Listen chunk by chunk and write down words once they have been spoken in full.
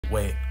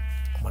Wait.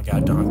 Oh my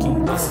god, donkey.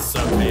 This is so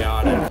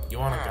chaotic. You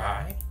want a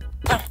guy?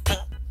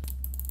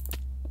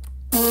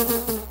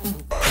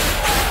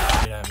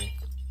 Get at me.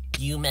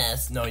 You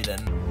missed. No, you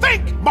didn't.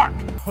 Think, Mark!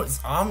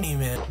 What's Omni,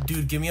 man?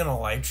 Dude, give me an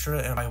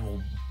Elytra and I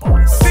will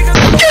bust.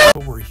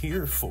 What we're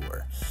here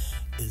for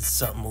is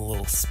something a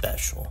little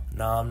special.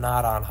 No, I'm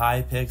not on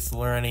Hypixel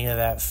or any of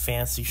that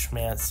fancy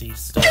schmancy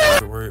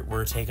stuff.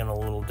 We're taking a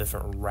little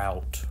different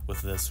route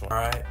with this one.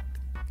 Alright?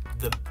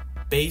 The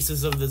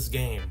basis of this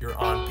game, you're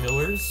on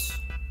pillars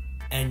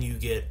and you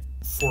get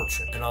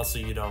fortune. And also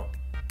you don't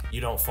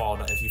fall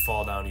down. If you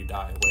fall down, you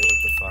die. Wait, what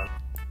the fuck?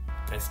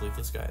 Can I sleep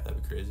this guy?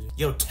 That'd be crazy.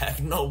 Yo,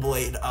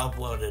 Technoblade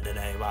uploaded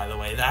today, by the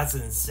way. That's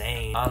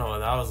insane. I don't know what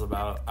that was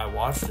about. I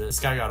watched it. This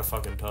guy got a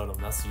fucking totem.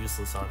 That's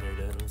useless on here,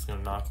 dude. I'm just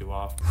gonna knock you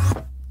off.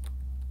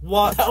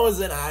 What? That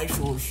was an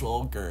actual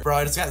shulker. Bro,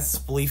 I just got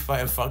spleefed by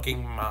a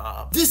fucking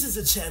mob. This is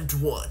attempt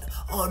 1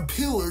 on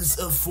Pillars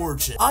of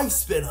Fortune. I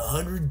spent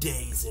 100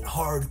 days in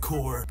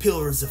hardcore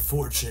Pillars of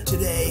Fortune.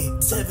 Today,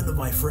 7 of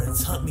my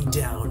friends hunt me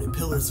down in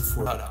Pillars of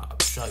Fortune. Shut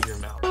up. Shut your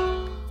mouth.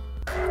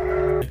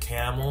 The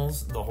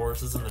camels, the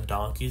horses, and the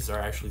donkeys are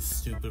actually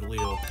stupidly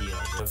OP. You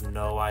have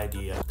no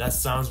idea. That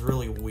sounds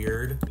really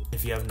weird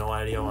if you have no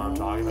idea what I'm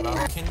talking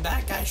about. Can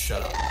that guy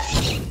shut up?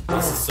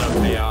 This is so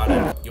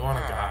chaotic. You want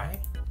a guy?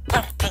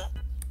 I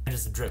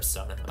just drip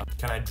stun it.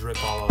 Can I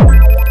drip all over?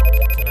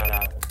 Can that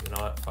happen? You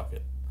know what? Fuck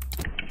it.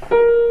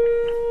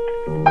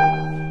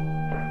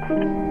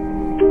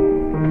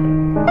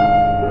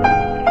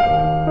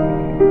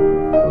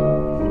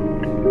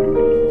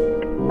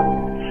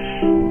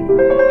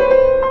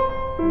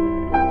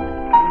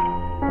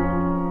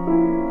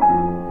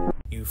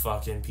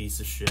 Fucking piece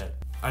of shit.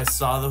 I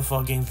saw the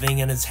fucking thing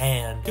in his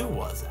hand. Who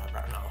was that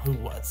right now? Who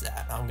was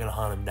that? I'm gonna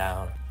hunt him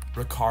down.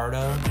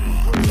 Ricardo?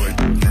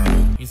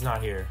 He's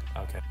not here.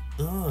 Okay.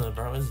 Ugh,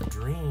 bro, it's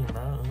Dream,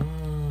 bro.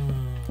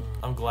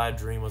 I'm glad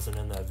Dream wasn't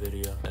in that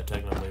video. That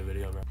Technoblade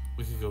video, bro.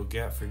 We could go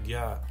get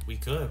forget. We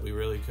could. We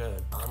really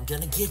could. I'm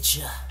gonna get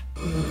ya.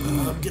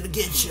 I'm gonna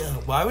get ya.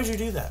 Why would you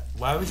do that?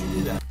 Why would you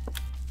do that?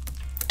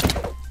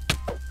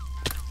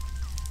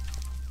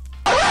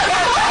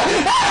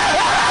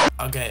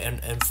 Okay,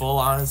 in full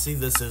honesty,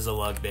 this is a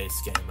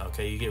luck-based game,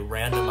 okay? You get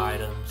random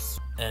items,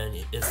 and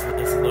it's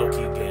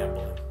low-key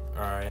gambling,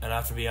 alright? And I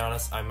have to be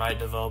honest, I might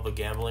develop a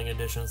gambling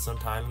addiction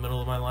sometime in the middle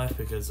of my life,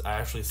 because I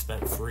actually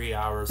spent 3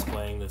 hours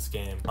playing this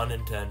game,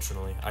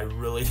 unintentionally. I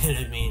really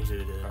didn't mean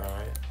to, dude,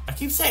 alright? I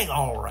keep saying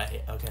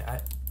alright, okay,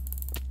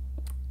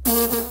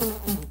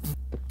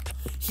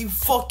 He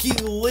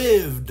fucking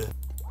lived!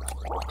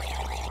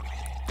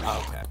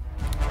 Okay.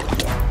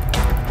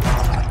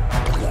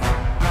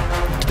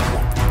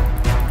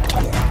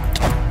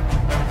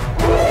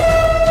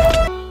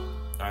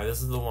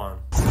 This is the one.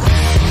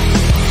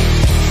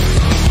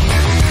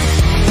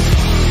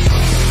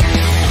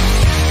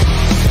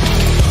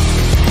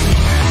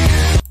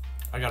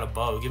 I got a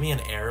bow. Give me an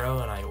arrow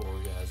and I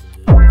orgasm,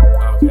 dude.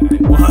 Okay.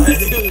 What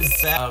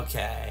is that?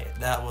 Okay.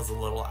 That was a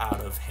little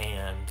out of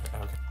hand.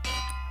 Okay.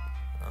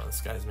 Oh,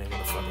 this guy's making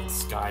a fucking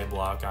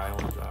skyblock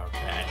island.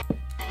 Okay.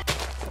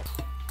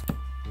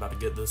 I'm about to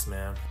get this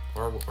man.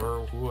 Or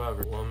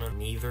whoever. Woman.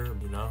 Neither.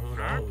 You know, who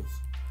knows?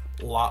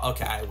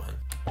 Okay, I win.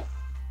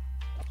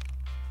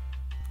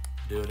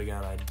 Do it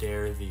again, I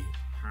dare thee.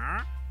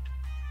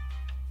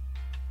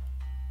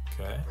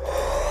 Okay.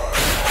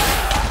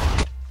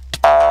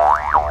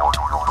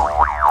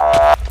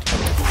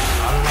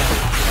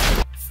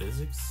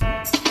 Physics?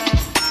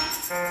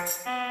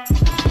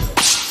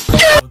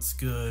 What's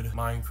good,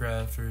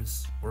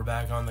 Minecrafters? We're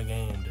back on the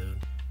game, dude.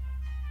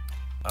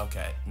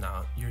 Okay,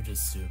 no, you're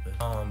just stupid.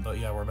 But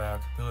yeah, we're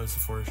back. Pillars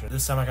of Fortune.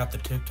 This time I got the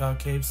TikTok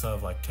cape, so I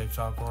have like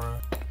TikTok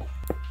aura.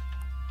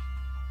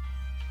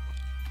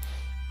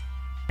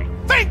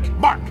 Think,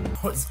 Mark!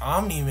 What's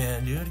Omni,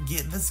 man, dude?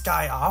 Get this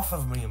guy off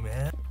of me,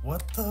 man.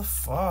 What the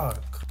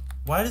fuck?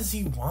 Why does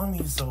he want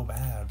me so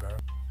bad, bro?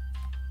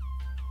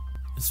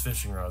 This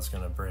fishing rod's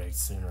gonna break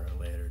sooner or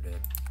later, dude.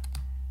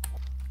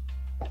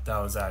 That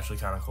was actually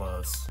kind of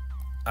close.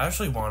 I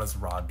actually want his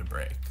rod to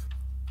break.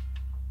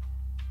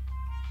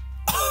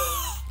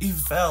 He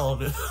fell,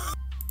 dude.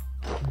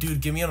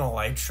 Dude, give me an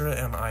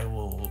Elytra and I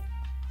will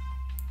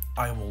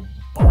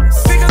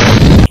bust.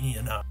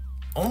 You know.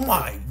 Oh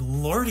my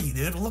lordy,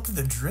 dude. Look at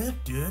the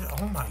drip, dude.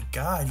 Oh my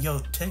god. Yo,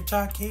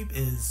 TikTok cape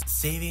is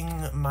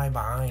saving my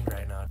behind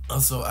right now.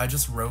 Also, I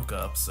just woke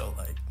up, so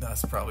like,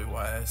 that's probably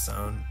why I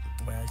sound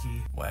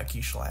wacky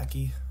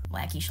schlacky.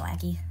 Wacky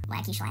schlacky.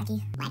 Wacky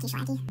schlacky. Wacky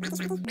schlacky.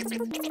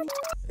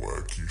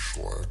 Wacky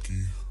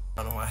schlacky.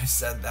 I don't know why I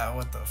said that.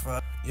 What the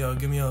fuck? Yo,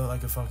 give me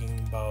like a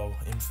fucking bow.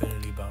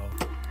 Infinity bow.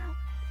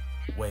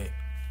 Wait.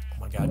 Oh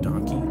my god,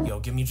 donkey. Yo,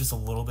 give me just a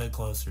little bit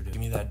closer, dude.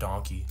 Give me that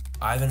donkey.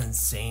 I have an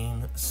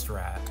insane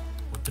strat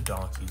with the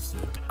donkeys,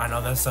 dude. I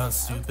know that sounds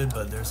stupid,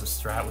 but there's a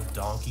strat with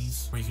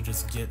donkeys where you can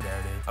just get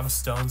there, dude. I have a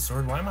stone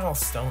sword. Why am I all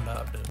stoned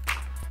up, dude?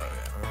 Okay,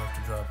 I'm gonna have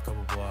to drop a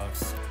couple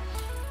blocks.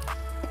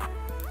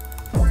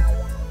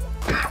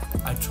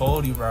 I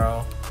told you,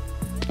 bro.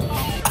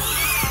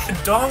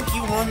 Donkey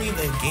won me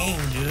the game,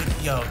 dude.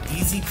 Yo,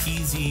 easy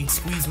peasy,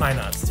 squeeze my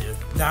nuts, dude.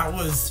 That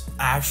was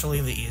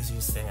actually the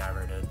easiest thing I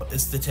ever did.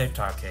 It's the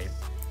TikTok cape.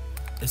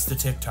 It's the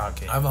TikTok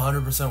cape. I have a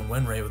 100%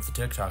 win rate with the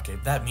TikTok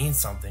cape. That means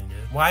something, dude.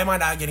 Why am I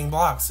not getting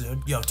blocks,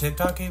 dude? Yo,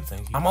 TikTok cape,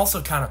 thank you. I'm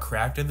also kind of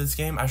cracked at this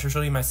game. I should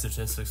show you my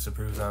statistics to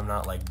prove that I'm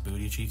not like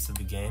booty cheeks at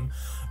the game,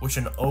 which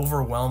an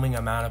overwhelming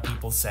amount of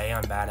people say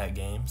I'm bad at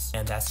games,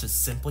 and that's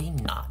just simply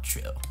not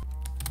true.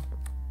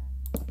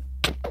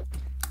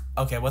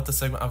 Okay, what the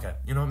segment? Okay,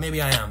 you know,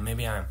 maybe I am.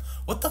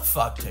 What the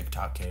fuck,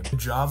 TikTok cape?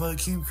 Java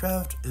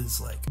cubecraft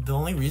is like, the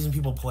only reason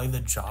people play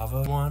the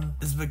Java one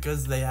is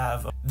because they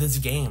have this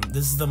game.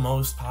 This is the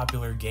most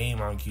popular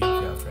game on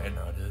cubecraft right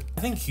now, dude.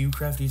 I think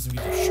cubecraft used to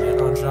be the shit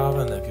on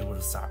Java and then people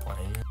just stopped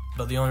playing it.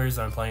 But the only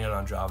reason I'm playing it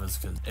on Java is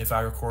because if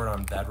I record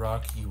on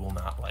Bedrock, you will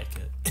not like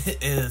it.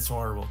 It is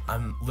horrible.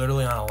 I'm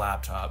literally on a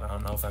laptop. I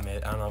don't know if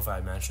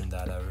I mentioned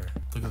that ever.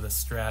 Look at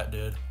this strat,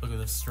 dude. Look at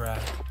this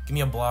strat. Give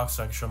me a block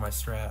so I can show my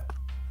strat.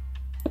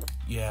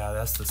 Yeah,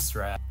 that's the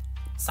strat.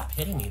 Stop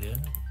hitting me,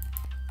 dude.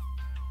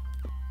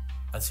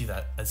 I see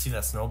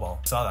that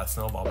snowball. I saw that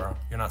snowball, bro.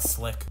 You're not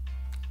slick.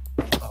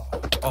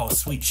 Oh,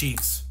 sweet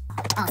cheeks.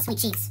 Oh, sweet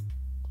cheeks.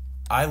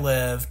 I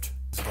lived.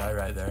 This guy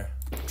right there.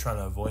 I'm trying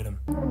to avoid him.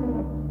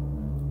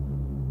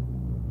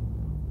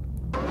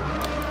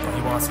 Yeah,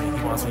 he wants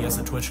me. He has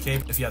a Twitch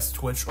cape. If he has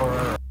Twitch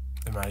or...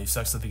 He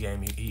sucks at the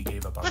game. He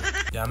gave up on me.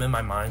 Yeah, I'm in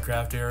my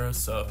Minecraft era,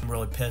 so I'm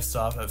really pissed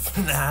off at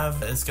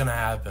FNAF. It's gonna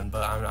happen,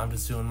 but I'm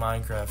just doing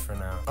Minecraft for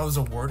now. Oh, is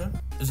a warden?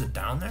 Is it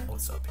down there?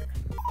 What's up here?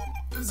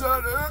 Is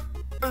that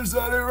it? Is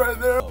that it right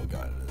there? Oh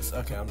god, it is.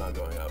 Okay, I'm not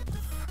going up.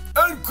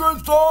 And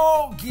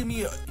crystal! Give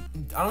me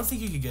I don't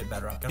think you could get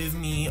bedrock. Give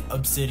me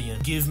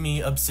obsidian. Give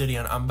me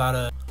obsidian. I'm about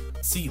to...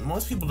 See,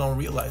 most people don't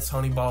realize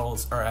honey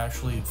balls are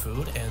actually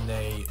food, and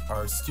they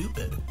are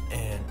stupid.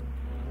 And...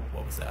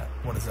 What was that?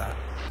 What is that?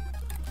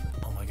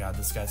 Oh my god,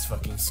 this guy's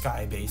fucking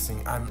sky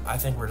basing. I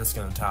think we're just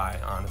gonna tie,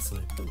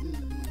 honestly.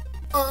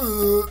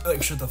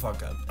 Like, shut the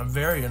fuck up. I'm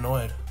very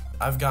annoyed.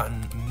 I've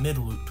gotten mid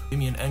loot. Give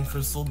me an end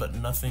crystal, but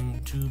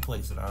nothing to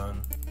place it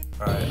on.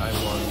 Alright, I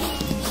won.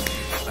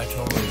 I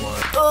totally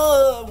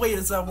won. Wait,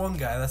 it's that one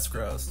guy. That's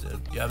gross, dude.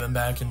 Yeah, I've been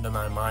back into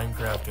my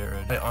Minecraft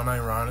era. I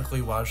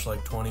unironically watched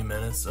like 20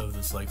 minutes of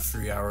this like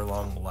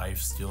 3-hour-long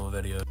lifesteal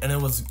video, and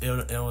it was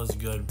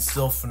good.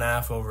 Still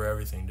FNAF over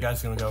everything. The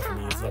guy's gonna go for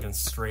me. He's looking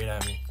straight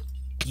at me.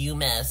 You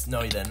missed.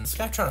 No, he didn't. This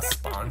guy trying to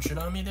spawn shit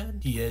on me, dude?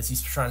 He is.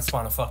 He's trying to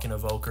spawn a fucking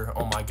evoker.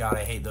 Oh my god,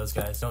 I hate those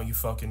guys. Don't you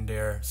fucking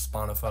dare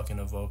spawn a fucking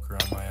evoker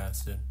on my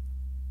ass, dude.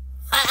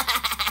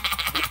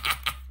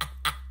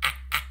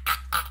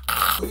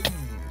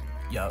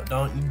 Yo,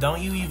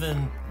 don't you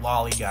even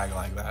lollygag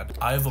like that.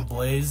 I have a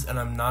blaze, and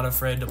I'm not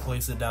afraid to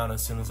place it down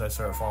as soon as I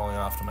start falling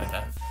off to my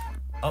death.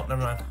 Oh,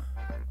 never mind.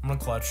 I'm gonna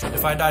clutch.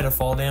 If I die to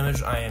fall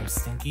damage, I am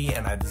stinky,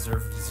 and I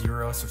deserve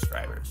 0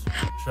 subscribers.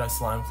 Should I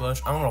slime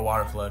clutch? I'm gonna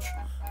water clutch.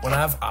 When I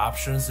have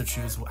options to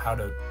choose how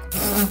to...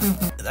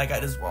 That guy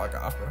just walked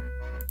off, bro.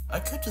 I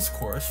could just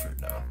chorus fruit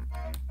now.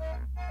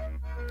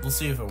 We'll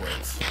see if it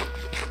works.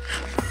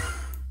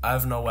 I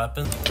have no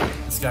weapon.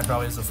 This guy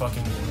probably has a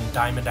fucking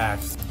diamond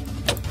axe.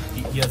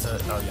 He has a...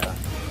 Oh, yeah.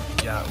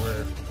 Yeah,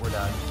 we're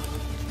done.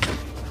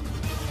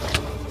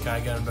 Can I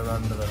get him to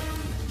run to the...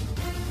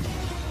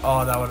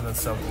 Oh, that would have been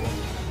so cool.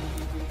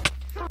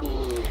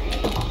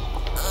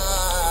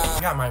 I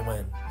got my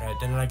win, right?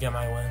 Didn't I get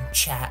my win?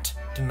 Chat,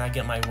 didn't I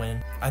get my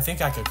win? I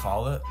think I could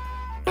call it.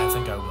 I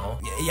think I will.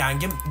 Yeah, and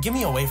get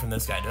me away from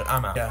this guy, dude.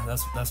 I'm out. Yeah,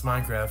 that's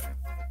Minecraft.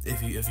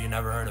 If you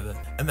never heard of it.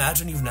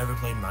 Imagine you've never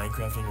played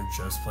Minecraft and you're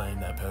just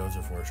playing that Pillars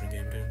of Fortune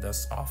game, dude.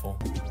 That's awful.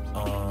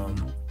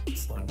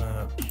 Select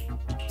map.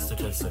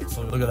 Statistics.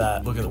 Look at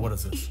that. Look at what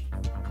is this?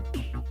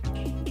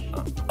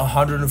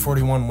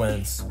 141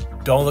 wins.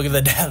 Don't look at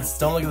the deaths.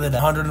 Don't look at the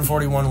deaths.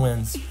 141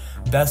 wins.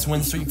 Best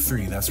win streak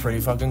 3. That's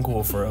pretty fucking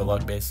cool for a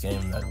luck-based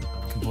game that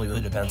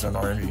completely depends on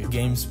RNG.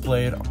 Games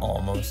played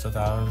almost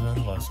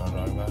 1,000. Let's not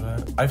talk about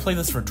that. I played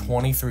this for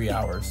 23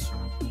 hours.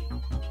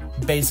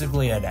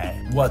 Basically a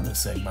day. What the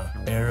Sigma?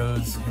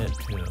 Arrows hit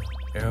 2.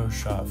 Arrows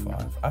shot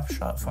 5. I've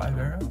shot 5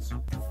 arrows.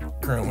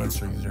 Current win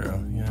streak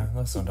 0. Yeah,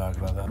 let's not talk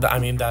about that. I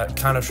mean, that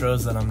kind of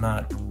shows that I'm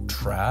not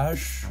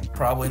trash.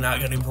 Probably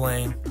not gonna be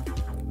playing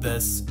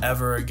this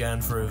ever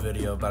again for a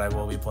video, but I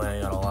will be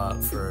playing it a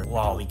lot for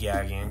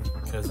lollygagging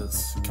because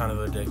it's kind of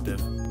addictive.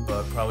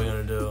 But probably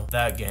gonna do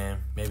that game,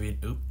 maybe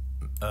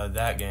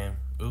that game,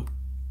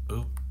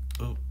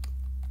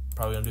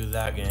 probably gonna do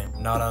that game.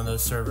 Not on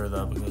this server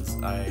though, because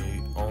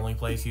I only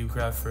play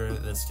cubecraft for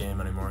this game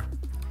anymore.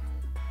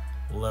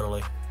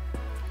 Literally,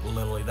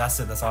 that's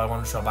it. That's all I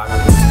wanted to show. Bye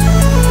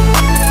guys.